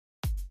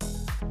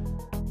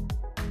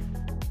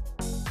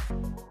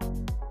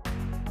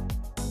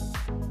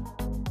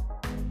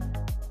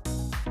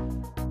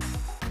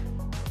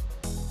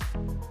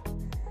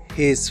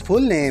His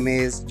full name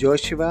is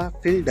Joshua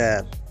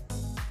Fielder.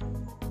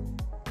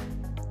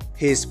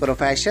 His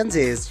profession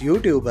is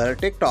YouTuber,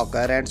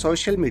 TikToker and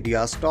social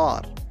media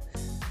star.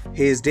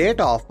 His date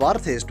of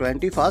birth is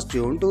 21st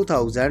June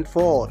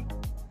 2004.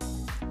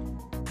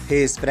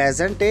 His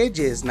present age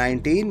is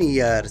 19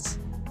 years.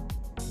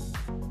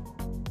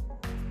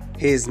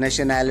 His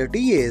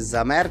nationality is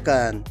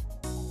American.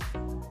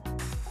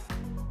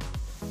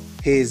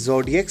 His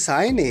zodiac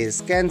sign is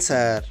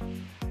Cancer.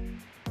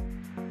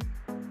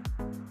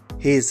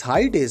 His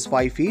height is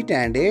 5 feet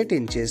and 8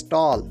 inches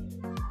tall.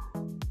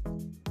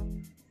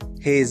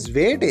 His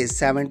weight is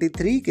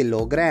 73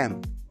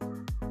 kg.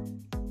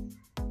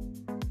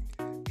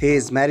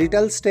 His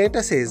marital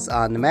status is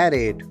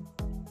unmarried.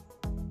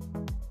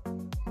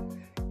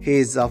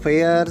 His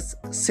affairs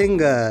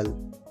single.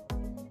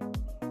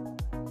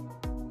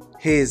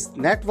 His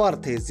net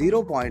worth is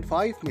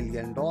 $0.5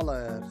 million.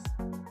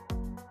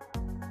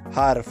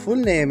 Her full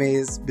name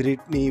is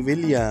Brittani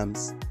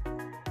Williams.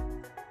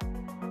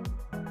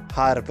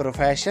 Her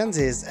profession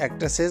is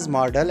actress,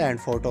 model and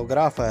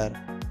photographer.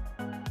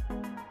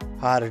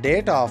 Her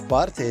date of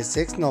birth is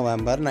 6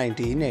 November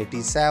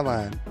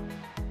 1987.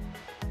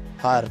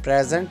 Her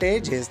present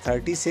age is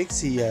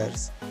 36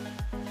 years.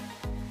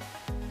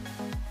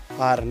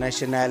 Her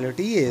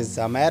nationality is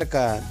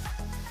American.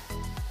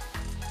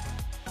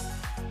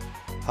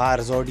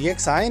 Her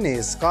zodiac sign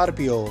is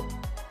Scorpio.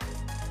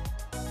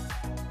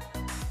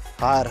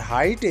 Her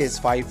height is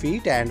 5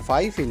 feet and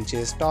 5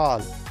 inches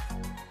tall.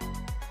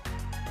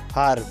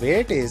 Her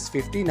weight is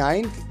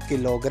 59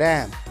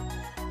 kg.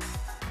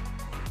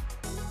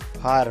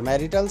 Her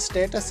marital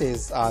status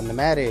is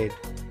unmarried.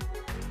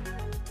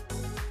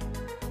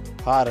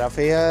 Her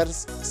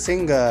affairs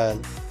single.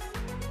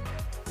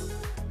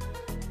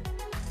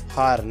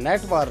 Her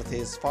net worth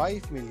is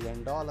 $5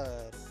 million.